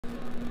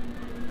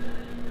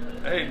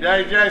Hey,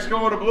 Daddy Jack's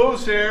going with the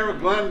blues here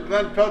with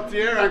Glenn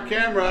Peltier on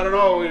camera. I don't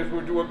know if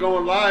we're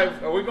going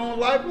live. Are we going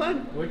live,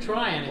 Glenn? We're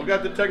trying it. We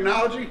got the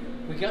technology?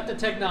 We got the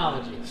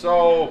technology.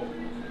 So,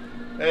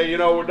 hey, you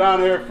know, we're down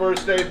here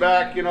first day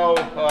back. You know,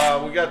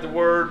 we got the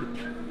word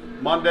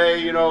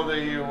Monday. You know,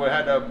 we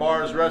had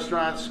bars,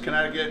 restaurants,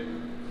 Connecticut,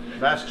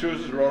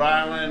 Massachusetts, Rhode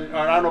Island. Or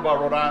I don't know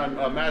about Rhode Island,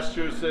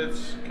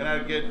 Massachusetts,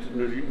 Connecticut,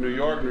 New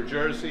York, New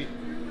Jersey.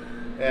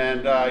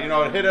 And, you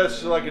know, it hit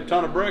us like a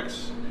ton of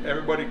bricks.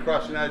 Everybody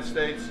across the United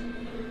States,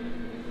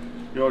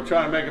 you know,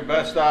 trying to make the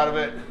best out of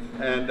it.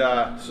 And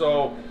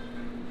so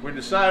we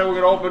decided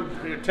we're going to open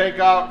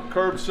takeout,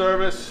 curb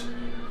service.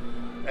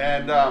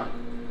 And,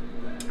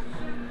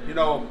 you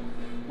know,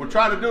 we're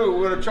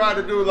going to try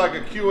to do like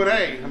a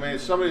Q&A. I mean,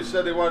 somebody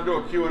said they want to do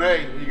a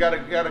Q&A. You got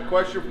a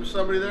question from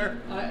somebody there?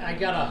 I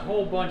got a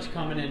whole bunch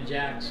coming in,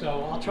 Jack,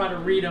 so I'll try to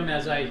read them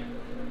as I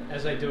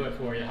do it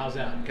for you. How's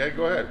that? Okay,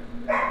 go ahead.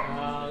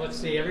 Let's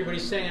see.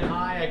 Everybody's saying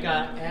hi. I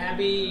got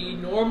Abby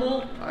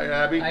Normal. Hi,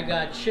 Abby. I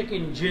got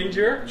Chicken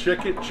Ginger.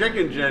 Chicken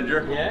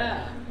Ginger.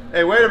 Yeah.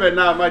 Hey, wait a minute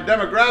now. My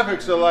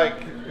demographics are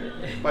like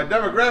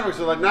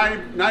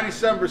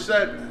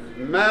 97%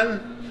 men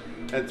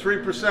and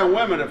 3%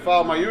 women that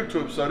follow my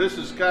YouTube. So this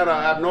is kind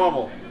of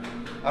abnormal.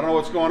 I don't know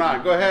what's going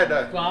on. Go ahead.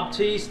 Bob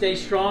T, stay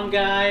strong,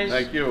 guys.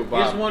 Thank you,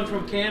 Bob. Here's one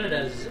from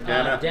Canada.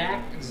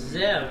 Dak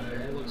Zev,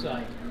 it looks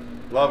like.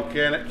 Love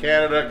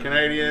Canada,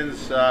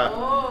 Canadians.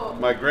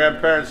 My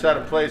grandparents had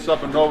a place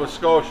up in Nova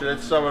Scotia.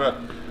 It's some of the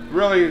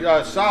really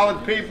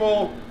solid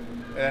people,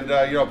 and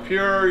you know,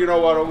 pure. You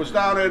know what? It was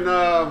down in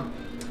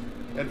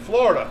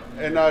Florida,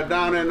 and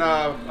down in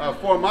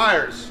Fort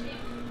Myers,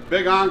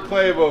 big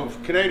enclave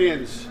of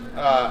Canadians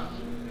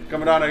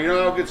coming down there. You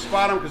know, I could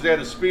spot them because they had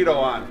a Speedo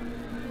on,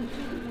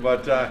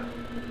 but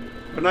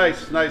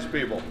nice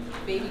people.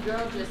 Baby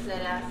girl just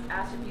said,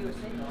 asked if you were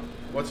single.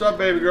 What's up,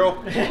 baby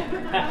girl?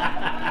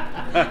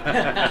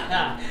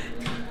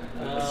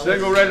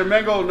 Single, ready to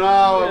mingle?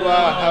 No,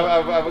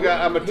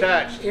 I'm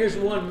attached. Here's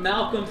one,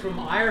 Malcolm from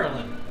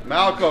Ireland.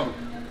 Malcolm,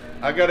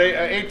 I got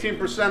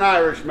 18%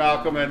 Irish,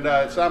 Malcolm, and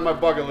it's on my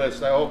bucket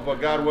list. I hope,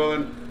 God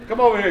willing. Come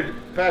over here,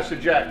 Pastor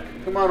Jack.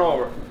 Come on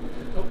over.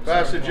 Oh,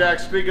 Pastor sorry, Jack,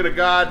 speaking of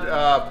God,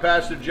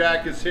 Pastor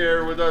Jack is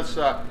here with us.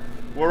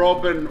 We're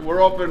open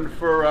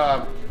for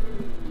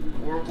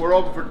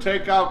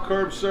takeout,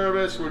 curb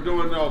service. We're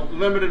doing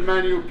limited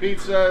menu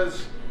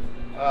pizzas.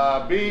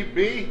 B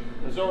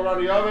is over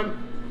on the oven,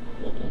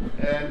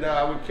 and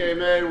we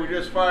came in. We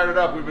just fired it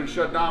up. We've been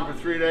shut down for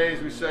 3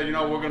 days. We said, you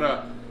know, we're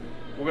gonna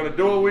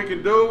do what we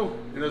can do.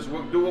 You know,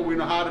 we'll do what we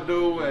know how to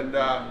do. And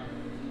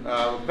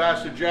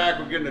Pastor Jack,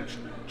 we're getting the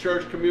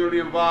church community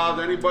involved.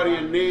 Anybody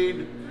in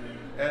need,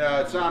 and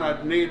it's on a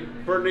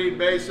per need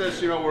basis.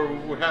 You know,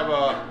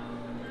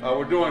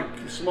 we're doing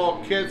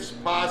small kits,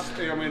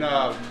 pasta. I mean.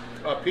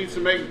 Pizza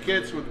making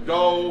kits with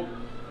dough,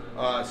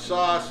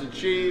 sauce and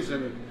cheese,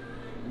 and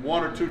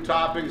 1 or 2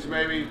 toppings.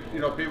 Maybe, you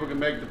know, people can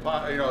make the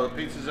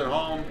pizzas at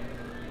home.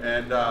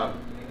 And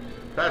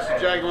Pastor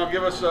Jack, you want to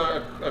give us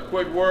a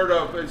quick word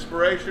of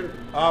inspiration?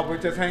 We're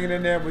just hanging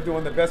in there. We're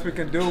doing the best we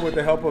can do with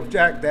the help of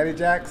Daddy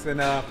Jack's,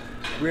 and I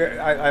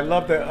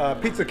love the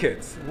pizza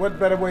kits. What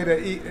better way to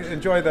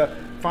enjoy the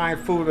fine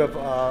food of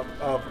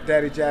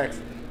Daddy Jack's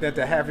than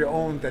to have your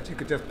own that you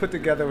could just put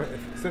together,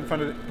 sit in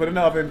front of it, put in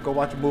the oven, go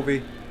watch a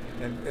movie.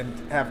 And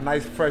have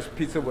nice fresh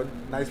pizza with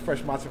nice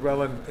fresh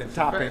mozzarella and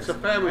toppings. It's a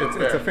family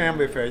affair. It's a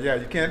family affair. Yeah,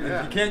 if you can't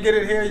get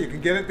it here, you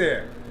can get it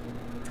there.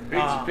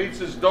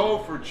 Pizza's dough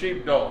for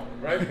cheap dough,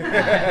 right?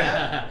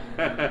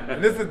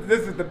 this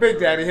is the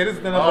big daddy here. This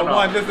is the number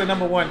one. This is the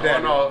number one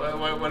daddy. Oh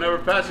no! Whenever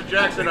Pastor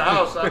Jack's in the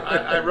house,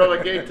 I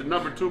relegate to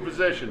number 2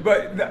 position.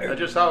 But that's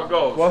just how it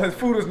goes. Well, his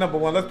food is number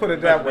 1. Let's put it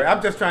that way. I'm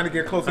just trying to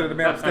get closer to the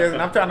man upstairs,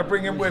 and I'm trying to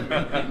bring him with me.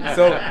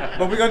 So,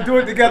 but we're gonna do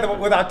it together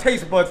with our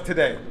taste buds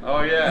today.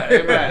 Oh yeah,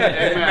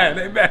 amen, amen,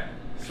 amen.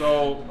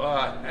 So,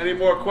 any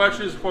more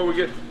questions before we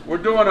get?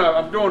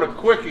 I'm doing a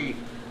quickie.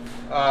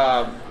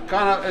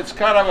 It's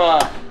kind of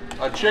a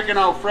chicken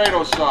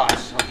Alfredo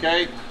sauce,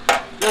 okay?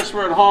 Just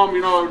for at home,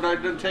 you know,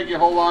 it didn't take you a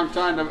whole long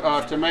time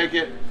to make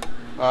it.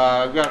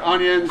 I've got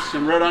onions,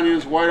 some red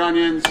onions, white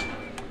onions,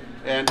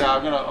 and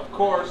I'm gonna, of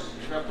course,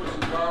 put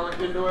some garlic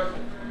into it.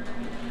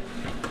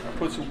 I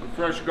put some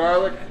fresh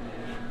garlic,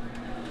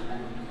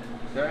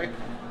 okay?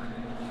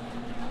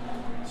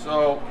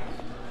 So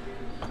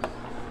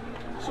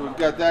we've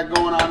got that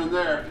going on in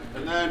there,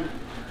 and then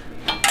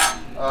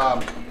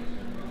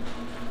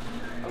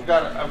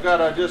I've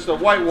got just a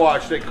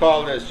whitewash, they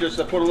call this. Just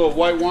to put a little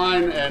white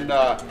wine and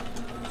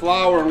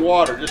flour and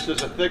water, just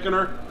as a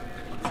thickener.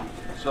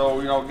 So,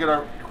 you know,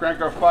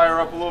 crank our fire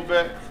up a little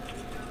bit.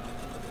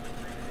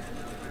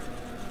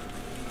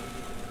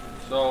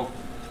 So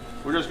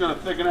we're just going to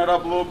thicken that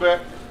up a little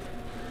bit.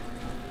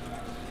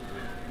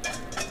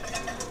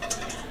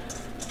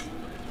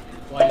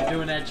 While you're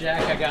doing that,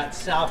 Jack, I got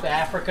South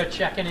Africa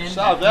checking in.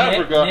 South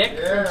Africa? Nick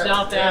from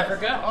South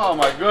Africa. Oh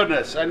my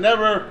goodness, I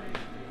never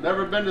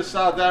been to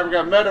South Africa.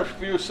 I've met a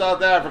few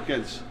South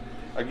Africans.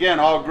 Again,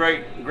 all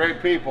great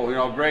people. You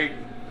know, great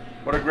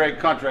what a great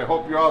country. I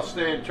hope you're all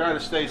trying to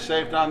stay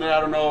safe down there. I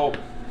don't know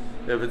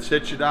if it's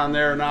hit you down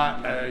there or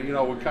not. You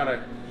know, we're kind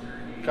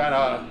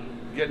of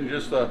getting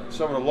just some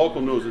of the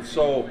local news. It's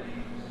so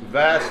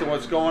vast and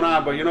what's going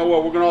on, but you know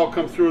what? We're gonna all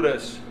come through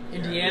this.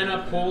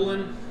 Indiana,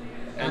 Poland,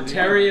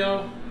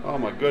 Ontario. Oh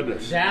my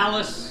goodness.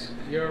 Dallas,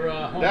 your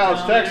hometown.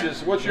 Dallas, Texas.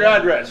 There. What's your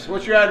address?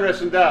 What's your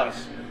address in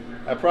Dallas?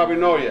 I probably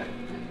know you.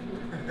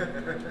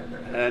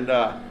 And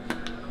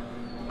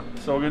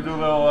so we're gonna do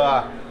a little.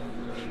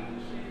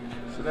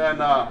 So then,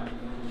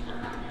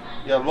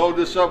 yeah, load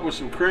this up with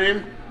some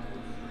cream.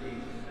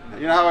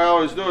 You know how I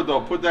always do it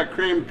though. Put that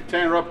cream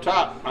container up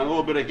top on a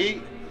little bit of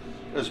heat.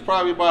 There's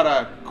probably about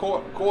a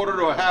quarter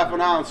to a half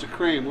an ounce of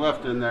cream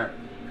left in there.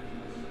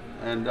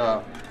 And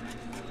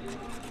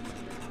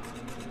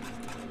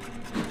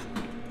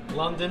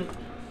London,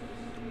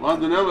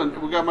 England.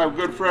 We got my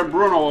good friend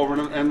Bruno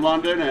over in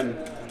London,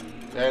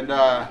 and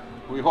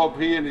we hope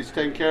he's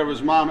taking care of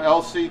his mom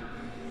Elsie,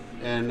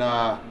 and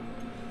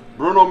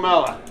Bruno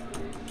Mella.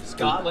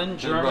 Scotland,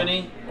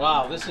 Germany.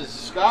 Wow, this is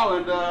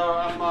Scotland. We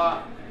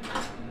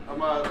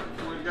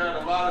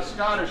got a lot of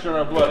Scottish in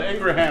our blood. The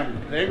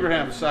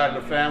Ingraham side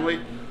of the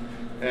family,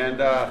 and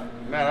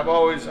man, I've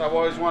always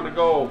wanted to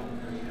go.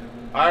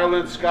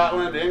 Ireland,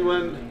 Scotland,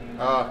 England,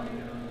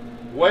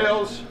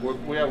 Wales.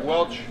 We have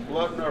Welsh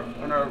blood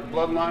in our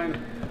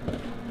bloodline.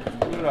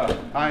 Look at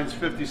Heinz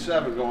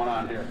 57 going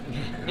on here.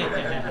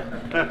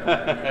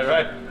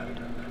 Right?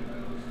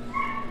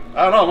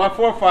 I don't know. My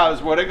forefathers,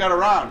 boy, they got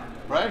around,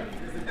 right?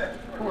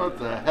 What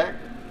the heck?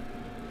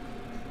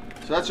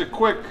 So that's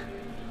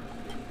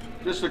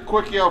just a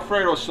quickie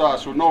Alfredo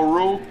sauce with no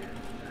roux.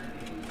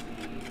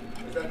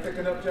 Is that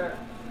picking up, Jack?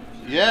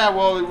 Yeah,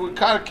 well, we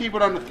kind of keep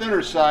it on the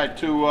thinner side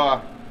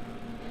to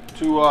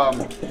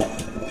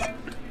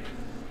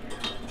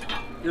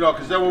you know,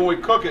 because then when we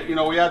cook it, you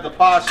know, we add the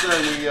pasta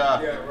and we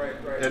yeah, right.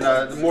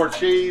 and more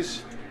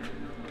cheese.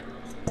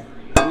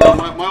 You know,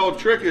 my old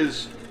trick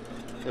is,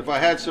 if I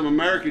had some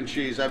American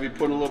cheese, I'd be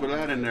putting a little bit of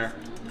that in there.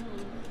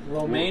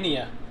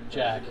 Romania,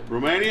 Jack.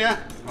 Romania?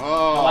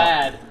 Oh.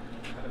 Glad.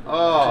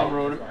 Oh.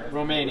 From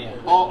Romania.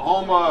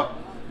 Home,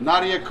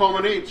 Nadia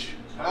Comaneci.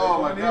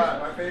 Oh my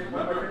God. My favorite.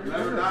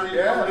 Remember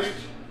Nadia Comaneci?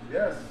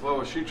 Yes. Oh,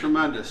 was she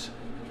tremendous.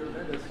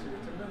 Tremendous.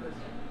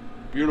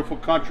 Beautiful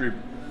country.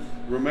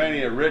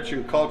 Romania, rich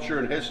in culture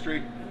and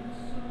history.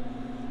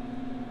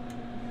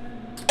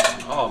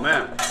 Oh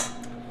man.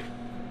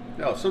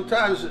 No,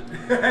 sometimes you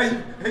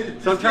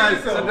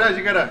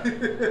gotta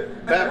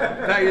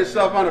pat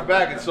yourself on the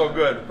back. It's so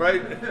good,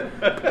 right?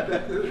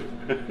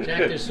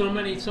 Jack, there's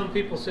some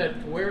people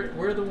said,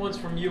 we're the ones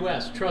from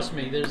U.S. Trust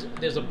me,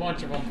 there's a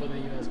bunch of them from the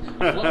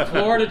U.S.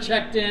 Florida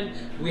checked in.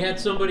 We had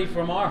somebody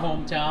from our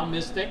hometown,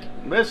 Mystic.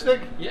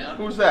 Mystic? Yeah.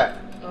 Who's that?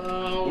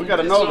 Oh, we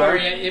gotta know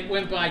sorry, that. it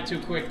went by too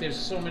quick. There's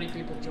so many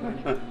people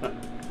joining.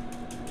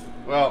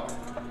 Well,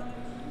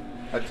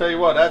 I tell you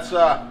what, that's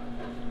our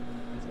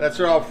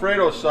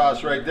Alfredo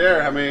sauce right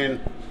there. I mean,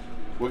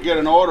 we'll get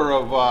an order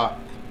of,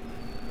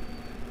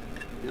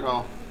 you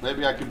know,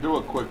 maybe I could do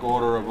a quick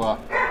order of,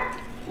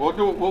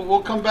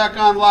 we'll come back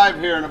on live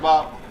here in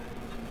about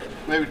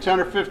maybe 10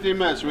 or 15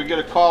 minutes. We get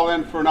a call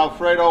in for an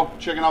Alfredo,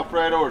 chicken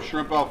Alfredo or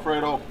shrimp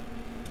Alfredo,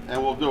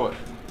 and we'll do it.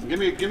 Give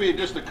me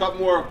just a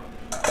couple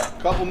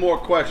more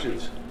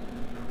questions.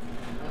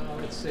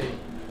 Let's see.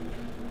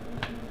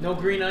 No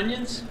green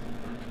onions?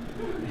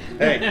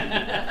 Hey,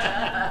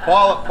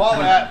 Paula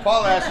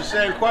asked the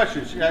same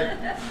question. I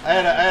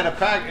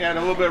had a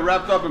little bit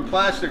wrapped up in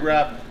plastic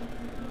wrap,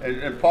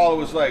 and Paula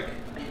was like,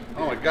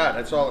 "Oh my God,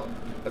 that's all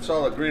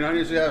the green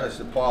onions you have?" I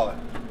said, "Paula,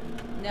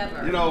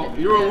 Never. you know,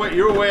 you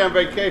were away on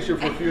vacation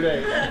for a few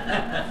days.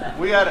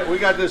 We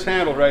got this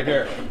handled right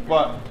here."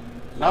 But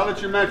now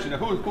that you mention it,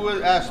 who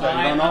asked that?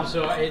 You don't know? I'm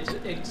sorry,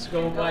 it's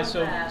going by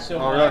so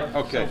All right,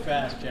 okay. so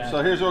fast, Jack.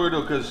 So here's what we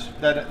do, because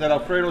that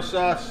Alfredo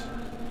sauce,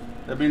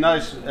 it'd be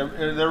nice.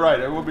 They're right.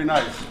 It would be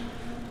nice.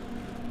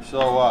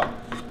 So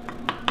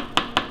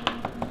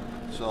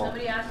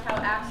Somebody asked how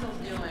Axel's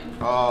doing.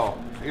 oh,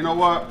 you know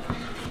what?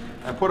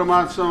 I put him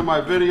on some of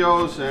my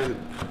videos, and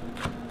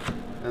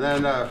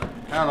then I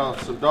don't know,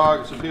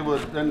 some people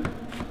that then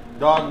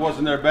dog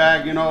wasn't their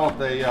bag. You know,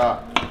 they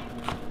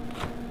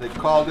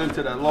called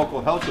into the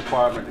local health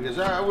department because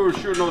we were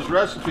shooting those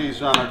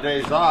recipes on our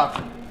days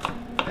off,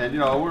 and you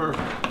know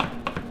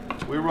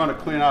we run a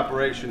clean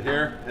operation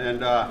here, and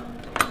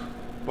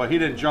but he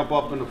didn't jump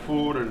up in the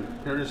food, and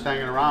they're just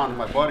hanging around,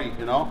 my buddy,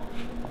 you know,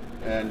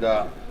 and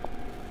they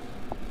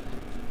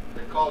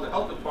called the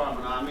health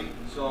department on me,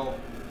 so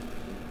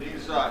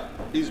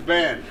he's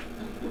banned.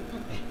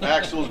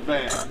 Axel's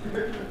banned.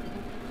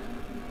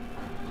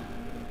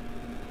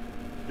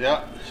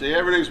 Yeah, see,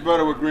 everything's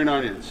better with green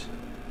onions.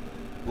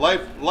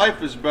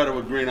 Life is better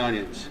with green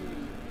onions.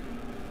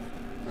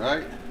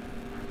 Right?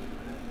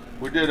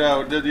 We did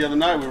the other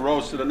night. We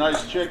roasted a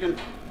nice chicken.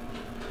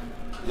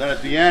 Then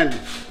at the end,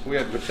 we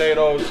had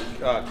potatoes,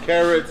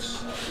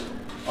 carrots,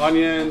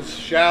 onions,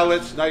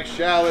 shallots,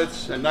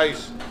 and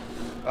nice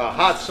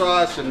hot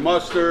sauce and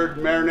mustard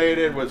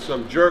marinated with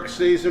some jerk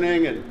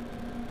seasoning, and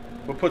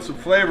we'll put some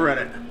flavor in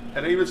it.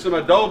 and even some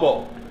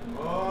adobo.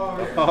 Oh,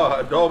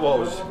 yeah.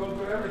 Adobos. Adobo goes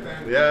with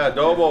everything. Yeah,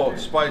 adobo,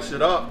 spice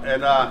it up,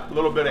 and a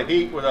little bit of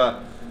heat with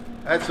a.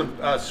 I had some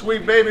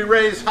Sweet Baby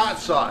Ray's hot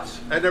sauce.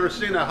 I'd never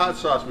seen that hot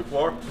sauce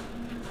before.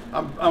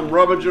 I'm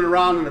rummaging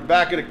around in the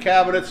back of the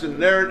cabinets,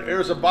 and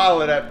there's a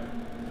bottle of that.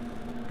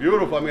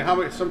 Beautiful. I mean, how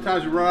many?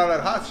 Sometimes you run out of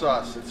that hot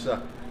sauce. It's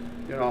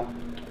you know,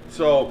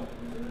 so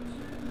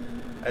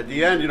at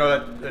the end, you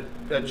know,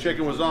 that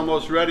chicken was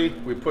almost ready.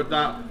 We put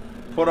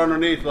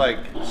underneath like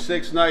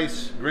 6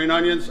 nice green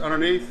onions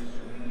underneath.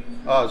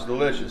 Oh, it's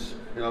delicious.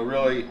 You know,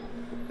 really,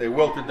 they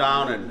wilted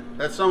down, and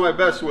that's some of my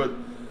best with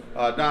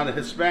down the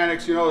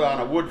Hispanics. You know, on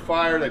a wood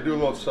fire, they do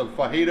some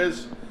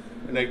fajitas,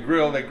 and they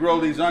grill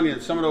these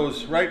onions. Some of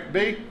those, right,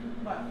 B?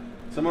 What?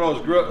 Some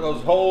of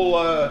those whole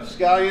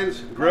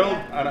scallions grilled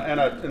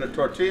in a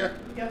tortilla.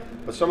 Yep.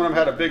 But some of them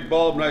had a big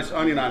bulb, nice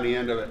onion on the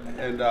end of it,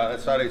 and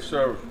that's how they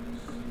serve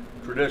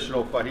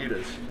traditional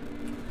fajitas.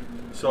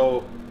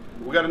 So,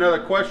 we got another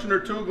question or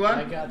two, Glenn?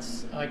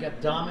 I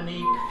got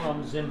Dominique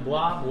from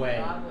Zimbabwe.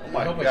 Zimbabwe.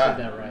 I hope I said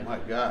that right. My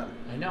God.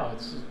 I know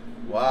it's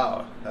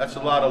Wow, that's a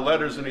lot of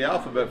letters in the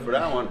alphabet for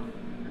that one.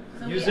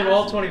 using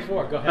all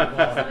 24. Go ahead.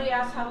 Paul. Somebody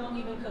asked how long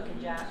you been cooking,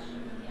 Jack.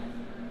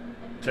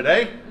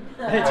 Today?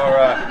 It's Or,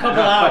 a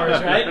couple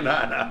hours, right?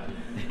 no.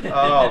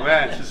 Oh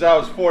man, since I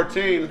was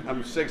 14,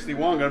 I'm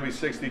 61, gonna be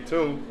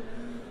 62.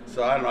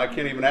 So I don't know, I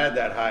can't even add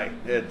that high.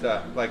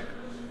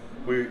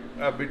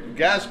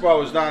 Gaspar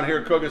was down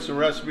here cooking some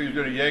recipes. We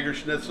did a Jaeger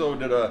Schnitzel,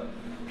 did a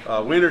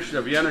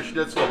Vienna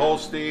Schnitzel,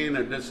 Holstein,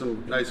 and did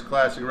some nice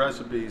classic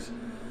recipes.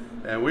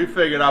 And we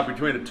figured out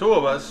between the two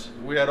of us,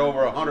 we had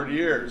over 100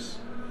 years.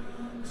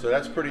 So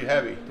that's pretty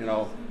heavy, you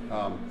know. A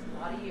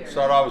lot of years.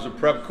 Started out as a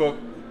prep cook,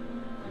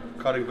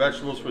 cutting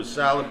vegetables for a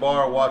salad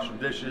bar, washing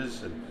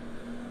dishes, and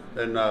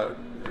then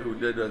we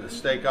did the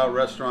steakout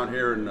restaurant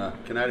here in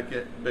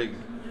Connecticut, big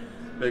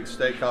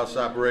steakhouse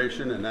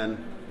operation, and then,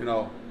 you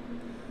know,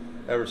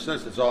 ever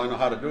since, it's all I know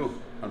how to do,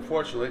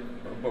 unfortunately.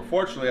 But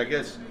fortunately, I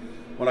guess,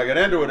 when I got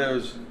into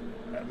it,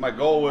 my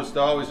goal was to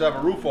always have a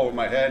roof over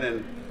my head,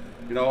 and,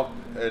 you know,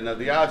 and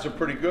the odds are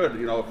pretty good,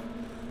 you know,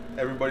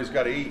 everybody's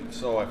got to eat,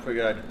 so I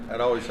figured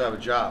I'd always have a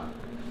job.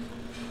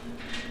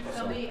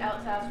 Somebody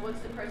else asked,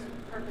 what's the purpose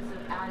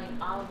of adding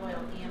olive oil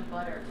and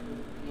butter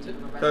to the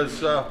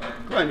Because, recipe?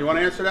 Glenn, you want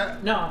to answer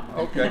that? No.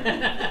 Okay.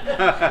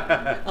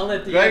 I'll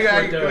let the I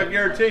expert do it.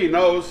 guarantee he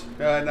knows.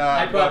 And,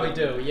 I probably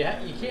do. Yeah,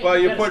 you can't. Well,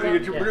 you gotta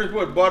just stop-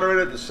 put butter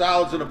in it. The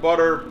salads in the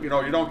butter. You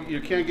know, you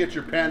can't get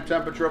your pan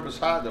temperature up as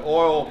hot. The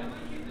oil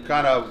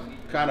kind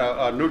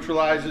of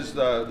neutralizes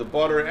the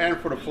butter and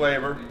for the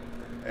flavor.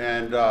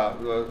 And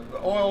the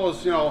oil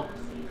is, you know,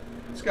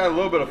 it's got a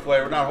little bit of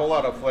flavor, not a whole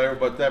lot of flavor,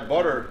 but that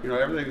butter, you know,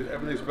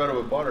 everything's better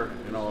with butter,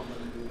 you know.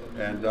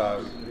 And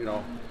you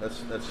know,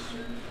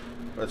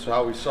 that's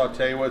how we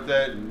saute with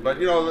it. But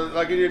you know,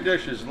 like in your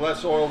dishes,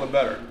 less oil the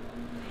better.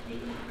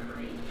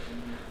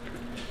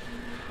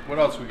 What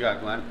else we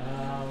got, Glenn?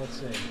 Let's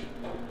see.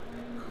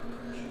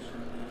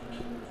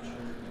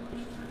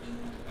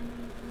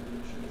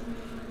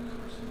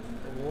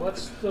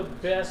 What's the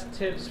best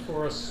tips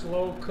for a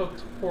slow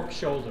cooked pork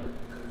shoulder?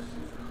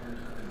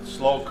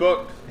 Slow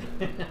cooked.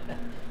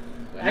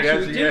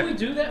 Actually, Yeah. did we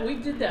do that? We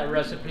did that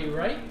recipe,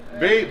 right?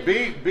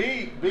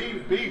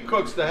 B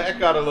cooks the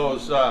heck out of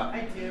those.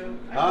 I do.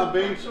 I cook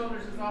B? pork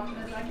shoulders as often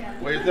as I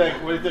can. What do you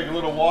think? What do you think? A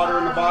little water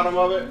in the bottom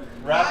of it?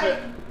 Wrap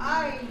it?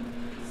 I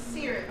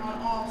sear it on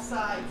all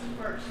sides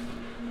first,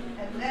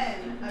 and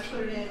then I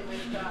put it in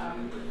with,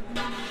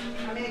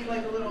 I make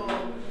like a little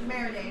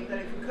marinade that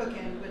I can cook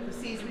in with the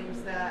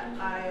seasonings that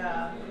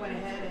I went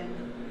ahead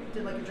and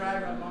did like a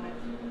dry rub on it.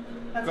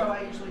 That's how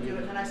I usually do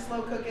it. And I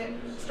slow cook it.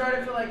 Start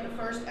it for like the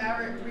first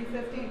hour at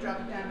 350, drop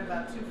it down to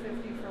about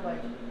 250 for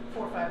like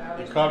 4 or 5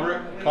 hours. You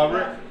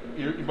cover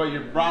it? But you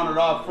brown it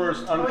off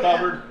first,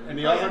 uncovered, in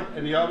the oven? Yeah.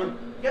 In the oven?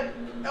 Yep.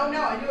 Oh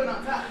no, I do it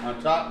on top.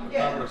 On top?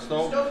 Yeah. Top of the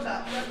stove? Stove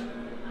top. Yep.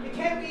 It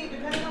can be,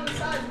 depending on the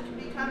size, it can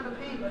be kind of a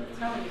pain, but I'm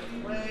telling you,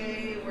 it's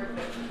way worth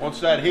it. Once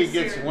that heat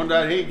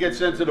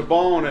gets into the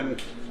bone and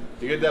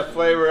you get that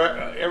flavor,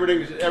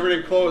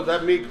 everything close,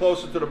 that meat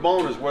closer to the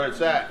bone is where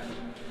it's at.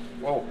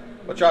 Whoa.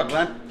 Watch out,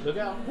 Glenn. Look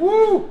out.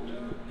 Woo!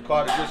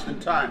 Caught it just in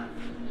time.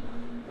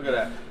 Look at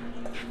that.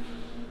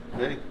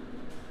 See?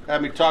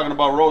 Had me talking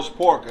about roast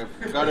pork. I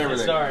forgot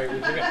everything. Sorry,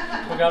 we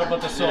forgot about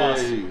the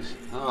sauce. Jeez.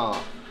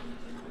 Oh.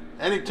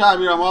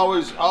 Anytime, you know, I'm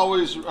always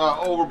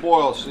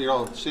overboiled. You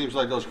know, it seems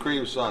like those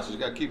cream sauces. You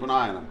got to keep an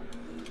eye on them.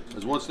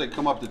 Because once they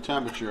come up to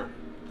temperature,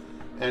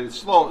 and it's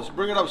slow,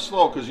 bring it up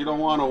slow because you don't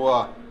want to.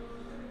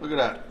 Look at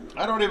that.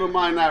 I don't even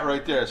mind that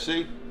right there.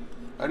 See?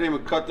 I didn't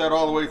even cut that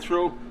all the way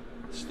through.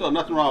 Still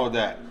nothing wrong with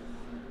that.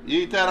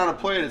 You eat that on a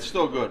plate, it's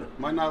still good.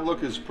 Might not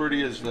look as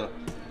pretty as the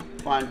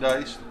fine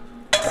diced.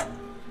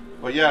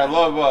 But yeah, I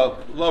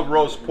love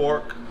roast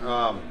pork.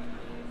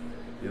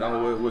 You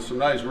know, with some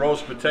nice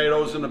roast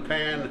potatoes in the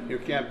pan, you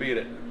can't beat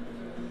it.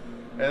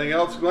 Anything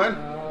else, Glenn?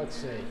 Let's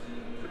see.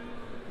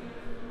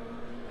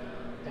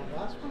 That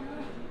last one?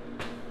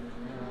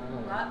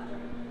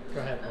 What? Go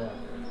ahead, Paul.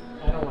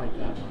 I don't like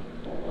that one.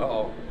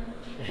 Uh-oh.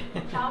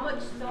 How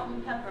much salt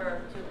and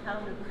pepper to a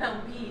pound of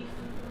ground beef?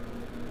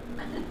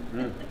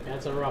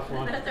 That's a rough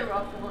one. That's a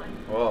rough one.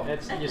 Well,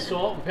 That's your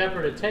salt and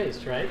pepper to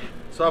taste, right?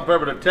 salt,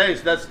 pepper to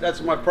taste.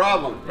 That's my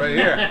problem right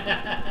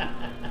here.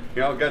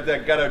 You know, got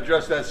to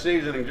adjust that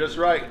seasoning just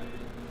right.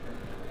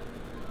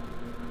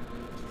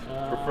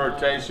 Preferred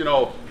taste, you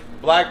know,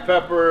 black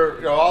pepper,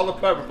 you know, all the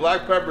pepper.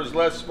 Black pepper is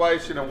less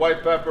spicy than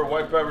white pepper.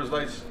 White pepper is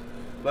less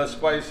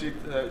spicy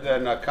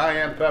than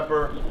cayenne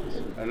pepper,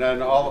 and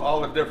then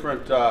all the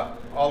different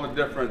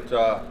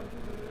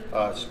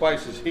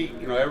spices heat.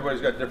 You know,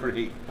 everybody's got different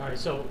heat. All right,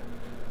 so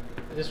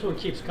this one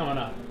keeps coming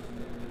up.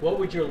 What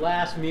would your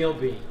last meal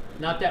be?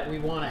 Not that we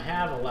want to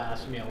have a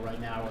last meal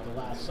right now or the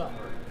last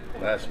supper.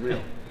 Last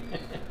meal.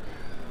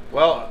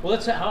 Well,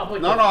 let's. How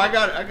about no, I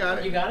got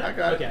it. You got it. I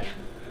got okay. it.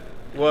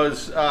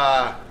 Was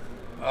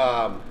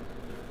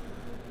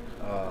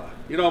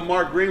you know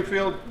Mark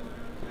Greenfield?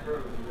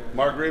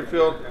 Mark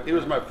Greenfield. He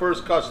was my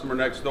first customer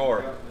next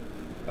door.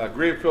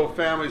 Greenfield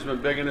family's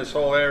been big in this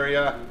whole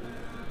area.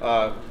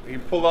 He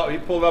pulled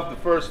up the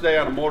first day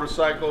on a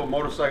motorcycle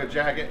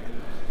jacket,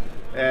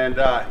 and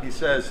he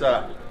says,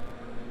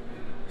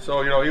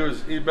 so you know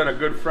he'd been a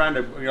good friend,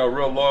 you know, a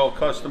real loyal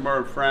customer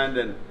and friend,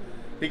 and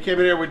he came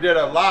in here. We did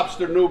a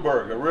lobster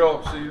Newburg,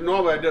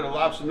 normally I did a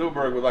lobster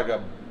Newburg with like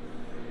a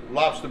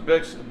lobster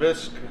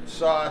bisque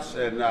sauce,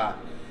 and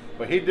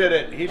but he did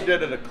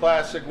it a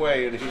classic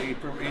way, and he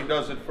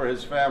does it for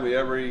his family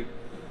every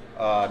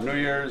New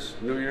Year's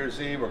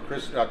Eve or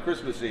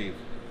Christmas Eve,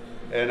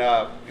 and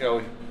you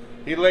know,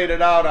 he laid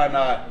it out on.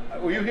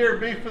 Were you here,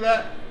 beef, for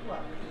that? What?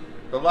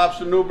 The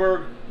lobster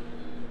Newburg.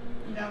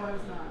 No, I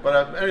was not.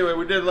 But anyway,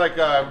 we did like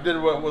we did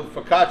it with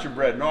focaccia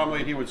bread.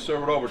 Normally he would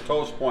serve it over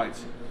toast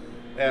points,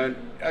 and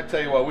I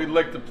tell you what, we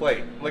licked the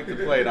plate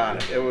on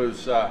it. It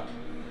was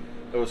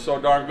so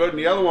darn good. And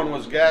the other one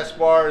was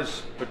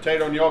Gaspar's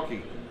potato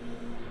gnocchi.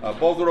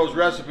 Both of those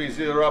recipes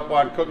either up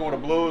on Cooking with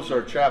the Blues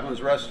or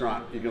Chaplin's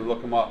Restaurant. You can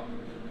look them up.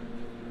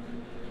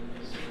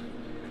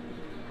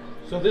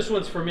 So this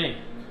one's for me.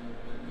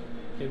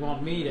 They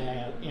want me to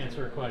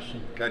answer a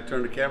question. Can I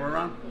turn the camera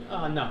around? No,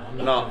 I'm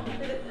No. not doing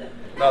that.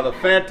 No, the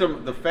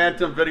phantom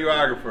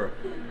videographer.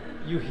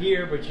 You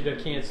hear, but you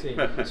can't see.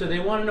 So they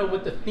want to know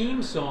what the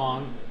theme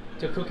song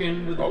to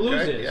Cooking with the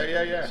Blues is.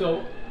 Yeah.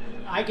 So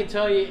I can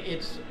tell you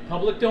it's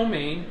public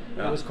domain.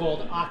 Yeah. It was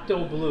called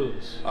Octo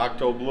Blues.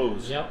 Octo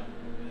Blues. Yep.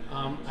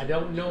 I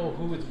don't know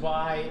who it's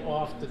by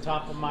off the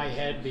top of my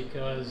head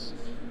because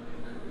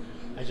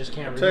I just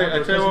can't remember.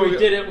 Because we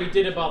did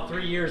it about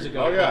 3 years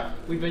ago. Oh yeah.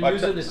 We've been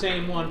using the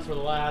same one for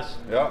the last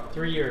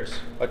 3 years.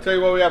 I tell you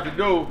what we have to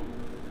do.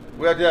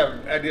 We have to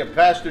have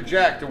Pastor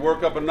Jack to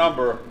work up an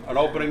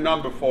opening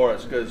number for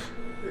us, because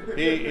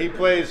he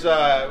plays.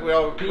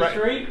 Well,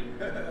 B3.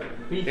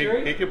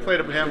 B3. He can play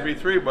the piano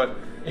B3, but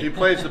he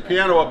plays the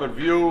piano up at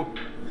View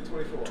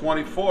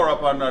 24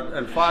 up on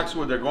in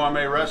Foxwood, their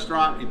gourmet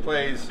restaurant. He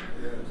plays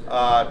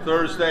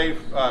Thursday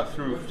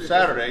through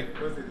Saturday.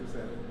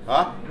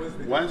 Huh?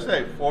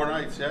 Wednesday, 4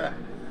 nights, yeah.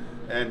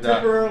 And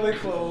Temporarily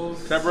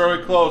closed.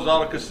 Temporarily closed. All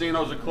the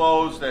casinos are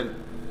closed, and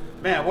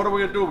man, what are we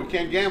gonna do? We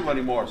can't gamble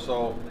anymore.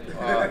 So,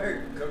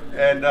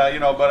 and you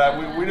know, but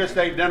we just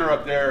ate dinner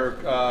up there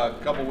a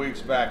couple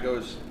weeks back. It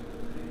was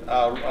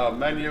a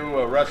menu,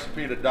 a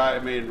recipe to die. I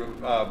mean,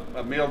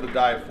 a meal to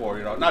die for.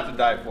 You know, not to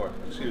die for.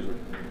 Excuse me.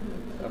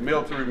 A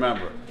meal to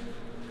remember.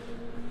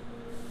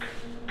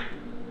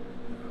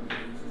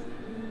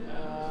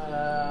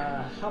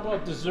 How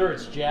about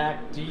desserts,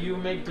 Jack? Do you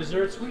make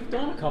desserts? We've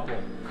done a couple.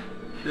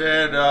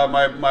 Yeah,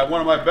 one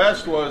of my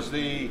best was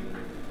the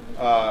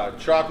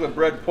chocolate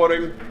bread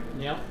pudding.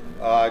 Yep.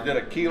 I did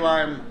a key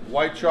lime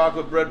white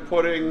chocolate bread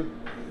pudding.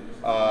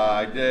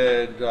 I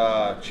did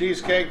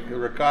cheesecake, a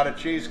ricotta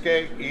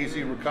cheesecake,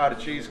 easy ricotta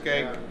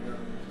cheesecake.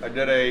 I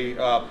did a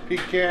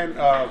pecan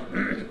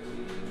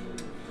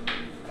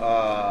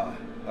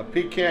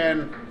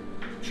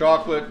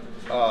chocolate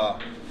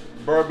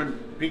bourbon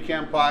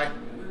pecan pie.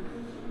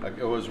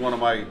 It was one of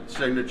my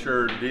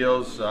signature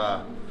deals.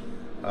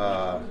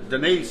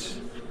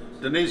 Denise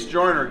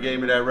Joyner gave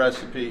me that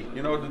recipe.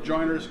 You know the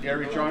Joyners,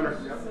 Gary Joyner?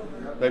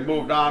 They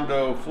moved on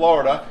to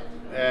Florida,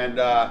 and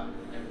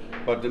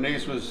but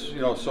Denise was, you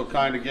know, so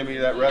kind to give me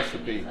that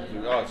recipe.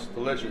 Oh, it's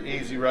delicious,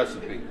 easy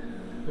recipe.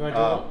 You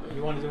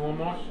want to do one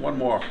more? One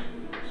more.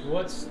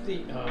 What's the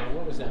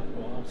what was that,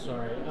 Paul? I'm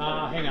sorry.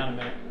 Hang on a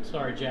minute.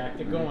 Sorry, Jack.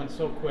 They're going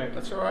so quick.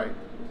 That's all right.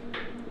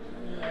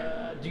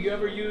 Do you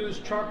ever use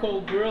charcoal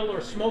grill or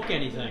smoke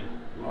anything?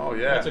 Oh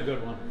yeah. That's a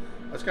good one.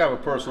 That's kind of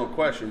a personal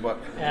question, but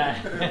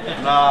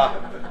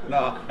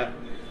no.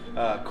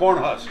 Corn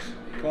husks.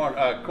 Corn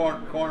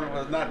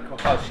was not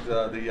husked.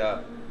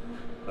 The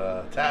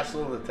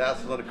tassel of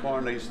the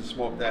corn. They used to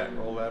smoke that,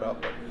 roll that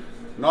up. But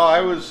no,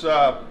 I was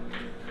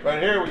right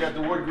here. We got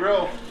the wood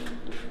grill,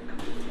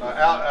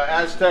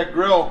 Aztec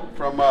grill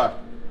from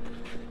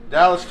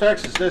Dallas,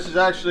 Texas. This is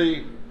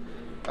actually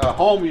a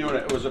home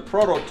unit. It was a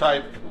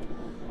prototype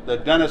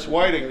that Dennis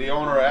Whiting, the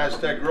owner of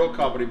Aztec Grill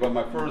Company, but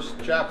my first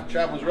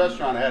Chaplin's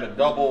Restaurant had a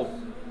double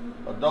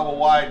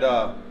wide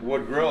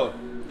wood grill.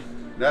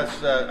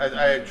 That's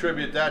I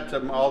attribute that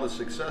to all the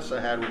success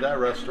I had with that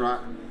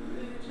restaurant.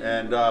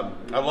 And I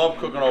love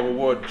cooking over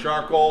wood.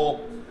 Charcoal's,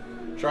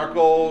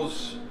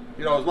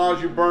 you know, as long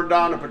as you burn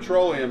down the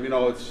petroleum, you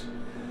know,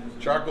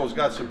 charcoal's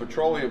got some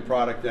petroleum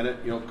product in it.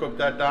 You know, cook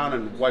that down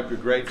and wipe your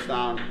grates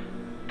down.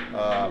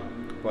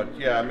 But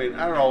yeah, I mean,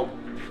 I don't know.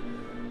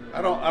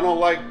 I don't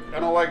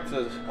like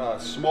to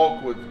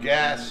smoke with a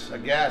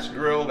gas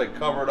grill. They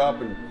cover it up,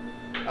 and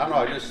I don't know.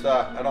 I just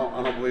I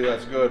don't believe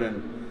that's good.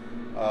 And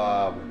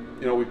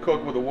you know, we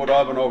cook with a wood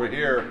oven over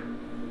here.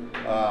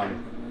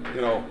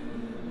 You know,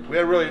 we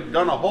haven't really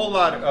done a whole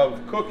lot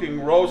of cooking,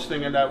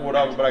 roasting in that wood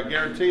oven, but I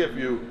guarantee if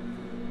you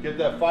get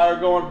that fire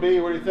going, B,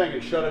 what do you think?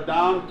 You shut it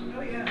down,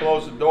 Oh, yeah.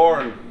 close the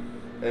door,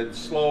 and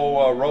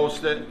slow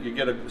roast it. You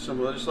get some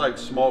just like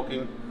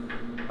smoking.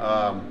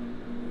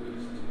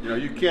 You know,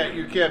 you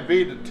can't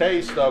beat the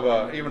taste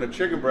of even a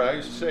chicken breast. I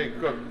used to say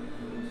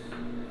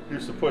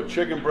used to put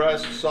chicken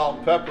breast, salt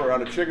and pepper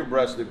on a chicken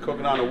breast and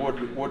cook it on a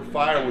wood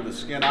fire with the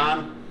skin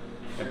on.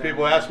 And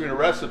people ask me the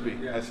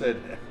recipe. I said,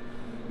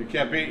 you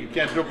can't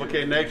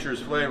duplicate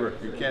nature's flavor.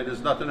 You can't.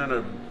 There's nothing in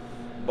a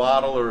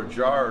bottle or a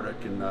jar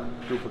that can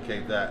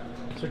duplicate that.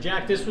 So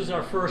Jack, this was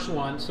our first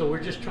one, so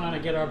we're just trying to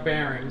get our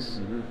bearings.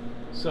 Mm-hmm.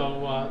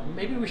 So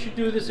maybe we should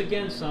do this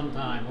again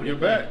sometime. What do You you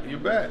bet. think? You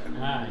bet.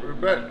 All right. You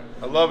bet.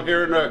 I love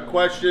hearing the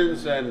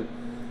questions and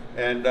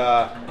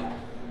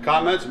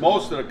comments.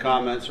 Most of the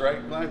comments,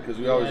 right, Glenn? Because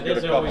we always get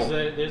a couple.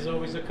 There's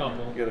always a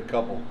couple. Get a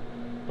couple.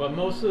 But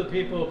most of the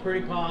people are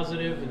pretty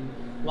positive, and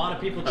a lot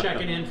of people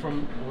checking in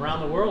from around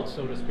the world,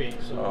 so to speak.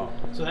 So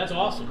that's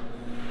awesome.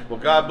 Well,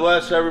 God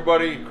bless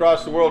everybody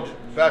across the world.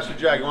 Pastor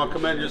Jack, you want to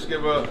come in and just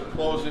give a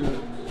closing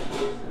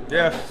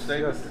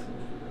statement?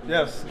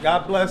 Yes.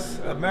 God bless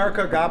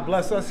America. God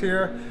bless us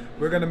here.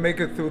 We're going to make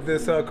it through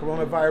this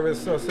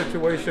coronavirus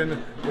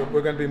situation.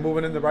 We're going to be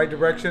moving in the right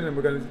direction, and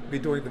we're going to be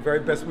doing the very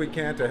best we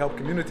can to help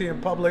community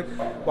and public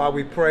while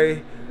we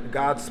pray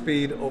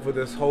Godspeed over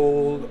this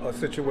whole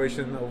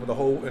situation, over the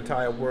whole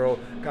entire world.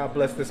 God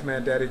bless this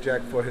man, Daddy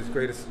Jack, for his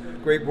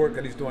great work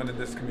that he's doing in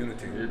this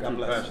community. God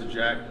bless. Pastor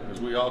Jack,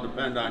 because we all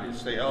depend on you.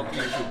 Stay healthy.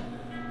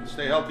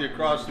 Stay healthy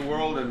across the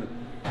world, and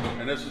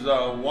this is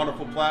a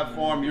wonderful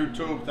platform.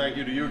 YouTube, thank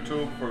you to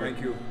YouTube for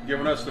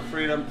giving us the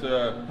freedom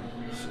to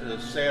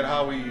say it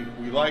how we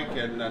like,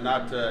 and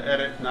not to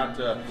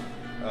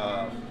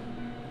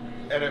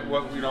edit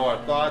what our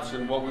thoughts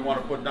and what we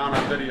want to put down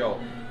on video.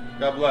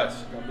 God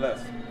bless. God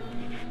bless.